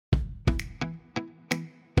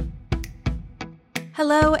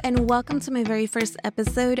Hello, and welcome to my very first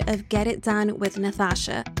episode of Get It Done with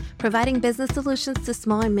Natasha, providing business solutions to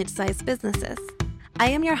small and mid-sized businesses. I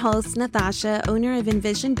am your host, Natasha, owner of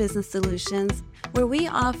Envision Business Solutions, where we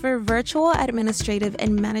offer virtual administrative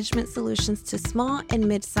and management solutions to small and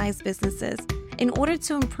mid-sized businesses in order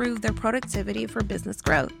to improve their productivity for business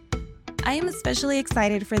growth. I am especially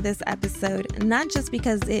excited for this episode, not just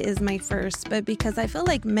because it is my first, but because I feel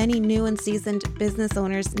like many new and seasoned business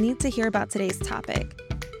owners need to hear about today's topic.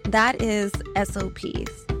 That is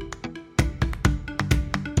SOPs.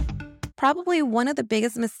 Probably one of the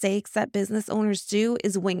biggest mistakes that business owners do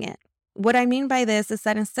is wing it. What I mean by this is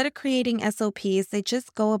that instead of creating SOPs, they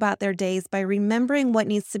just go about their days by remembering what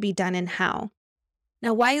needs to be done and how.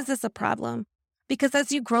 Now, why is this a problem? Because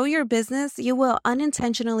as you grow your business, you will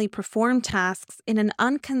unintentionally perform tasks in an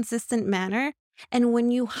inconsistent manner, and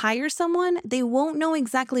when you hire someone, they won't know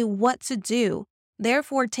exactly what to do,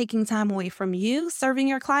 therefore taking time away from you serving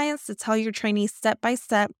your clients to tell your trainees step by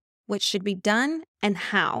step what should be done and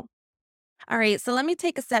how. All right, so let me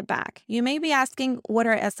take a step back. You may be asking, what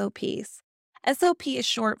are SOPs? SOP is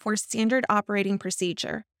short for Standard Operating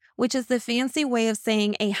Procedure, which is the fancy way of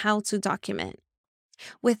saying a how-to document.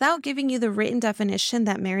 Without giving you the written definition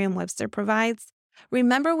that Merriam-Webster provides,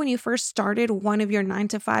 remember when you first started one of your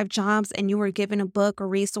 9-to-5 jobs and you were given a book or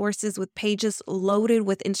resources with pages loaded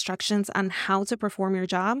with instructions on how to perform your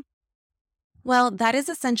job? Well, that is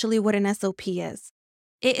essentially what an SOP is.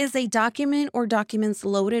 It is a document or documents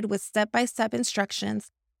loaded with step-by-step instructions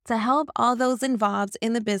to help all those involved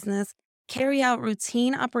in the business carry out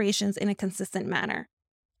routine operations in a consistent manner.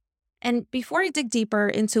 And before I dig deeper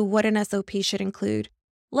into what an SOP should include,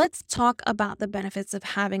 let's talk about the benefits of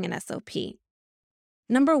having an SOP.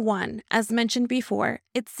 Number one, as mentioned before,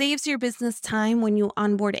 it saves your business time when you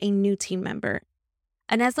onboard a new team member.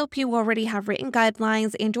 An SOP will already have written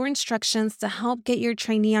guidelines and/or instructions to help get your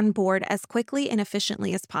trainee on board as quickly and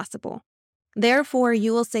efficiently as possible. Therefore,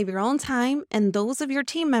 you will save your own time and those of your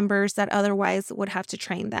team members that otherwise would have to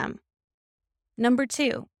train them. Number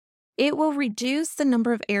two, it will reduce the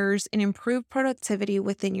number of errors and improve productivity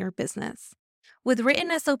within your business. With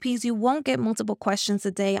written SOPs, you won't get multiple questions a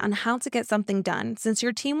day on how to get something done, since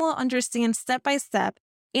your team will understand step by step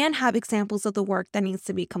and have examples of the work that needs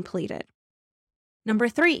to be completed. Number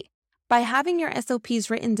three, by having your SOPs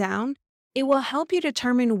written down, it will help you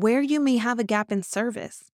determine where you may have a gap in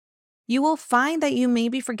service. You will find that you may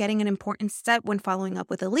be forgetting an important step when following up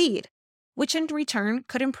with a lead, which in return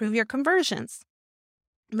could improve your conversions.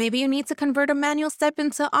 Maybe you need to convert a manual step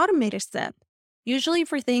into an automated step, usually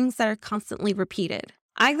for things that are constantly repeated.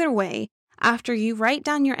 Either way, after you write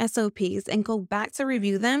down your SOPs and go back to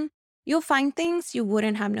review them, you'll find things you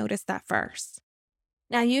wouldn't have noticed at first.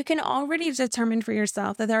 Now, you can already determine for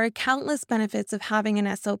yourself that there are countless benefits of having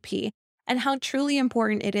an SOP and how truly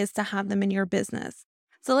important it is to have them in your business.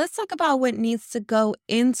 So let's talk about what needs to go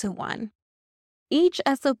into one. Each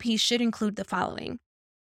SOP should include the following: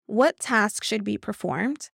 what task should be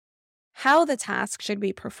performed, how the task should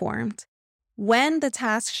be performed, when the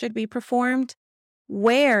task should be performed,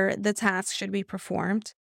 where the task should be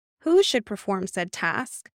performed, who should perform said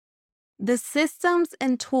task, the systems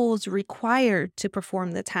and tools required to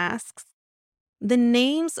perform the tasks, the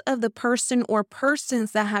names of the person or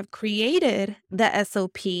persons that have created the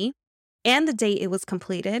SOP and the date it was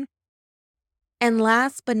completed, and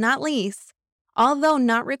last but not least, although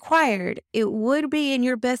not required, it would be in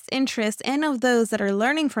your best interest and of those that are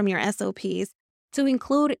learning from your SOPs to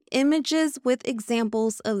include images with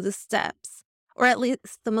examples of the steps, or at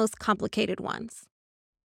least the most complicated ones.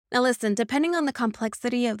 Now listen, depending on the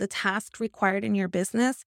complexity of the task required in your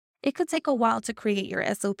business, it could take a while to create your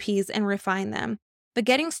SOPs and refine them, but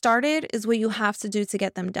getting started is what you have to do to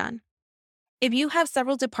get them done. If you have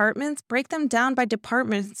several departments, break them down by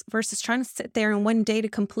departments versus trying to sit there in one day to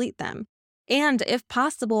complete them. And if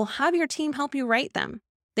possible, have your team help you write them.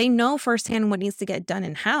 They know firsthand what needs to get done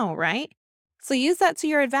and how, right? So use that to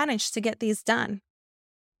your advantage to get these done.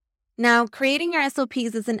 Now, creating your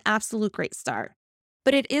SOPs is an absolute great start,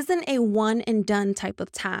 but it isn't a one and done type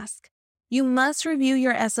of task. You must review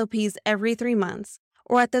your SOPs every 3 months,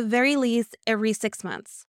 or at the very least, every 6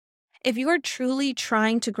 months. If you are truly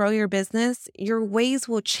trying to grow your business, your ways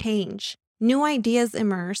will change. New ideas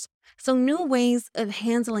emerge, so new ways of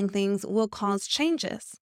handling things will cause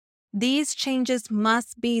changes. These changes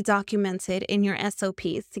must be documented in your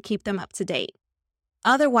SOPs to keep them up to date.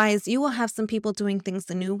 Otherwise, you will have some people doing things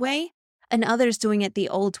the new way and others doing it the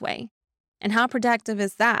old way. And how productive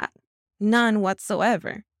is that? None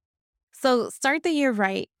whatsoever. So start the year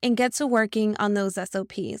right and get to working on those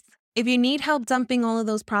SOPs. If you need help dumping all of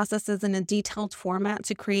those processes in a detailed format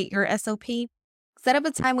to create your SOP, Set up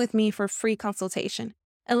a time with me for free consultation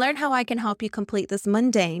and learn how I can help you complete this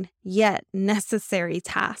mundane yet necessary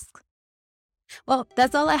task. Well,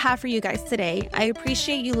 that's all I have for you guys today. I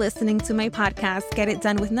appreciate you listening to my podcast, Get It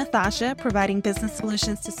Done with Natasha, providing business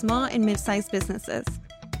solutions to small and mid-sized businesses.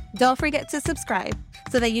 Don't forget to subscribe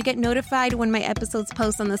so that you get notified when my episodes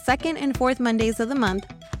post on the 2nd and 4th Mondays of the month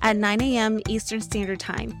at 9 a.m. Eastern Standard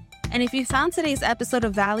Time. And if you found today's episode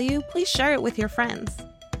of value, please share it with your friends.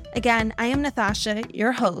 Again, I am Natasha,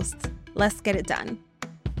 your host. Let's get it done.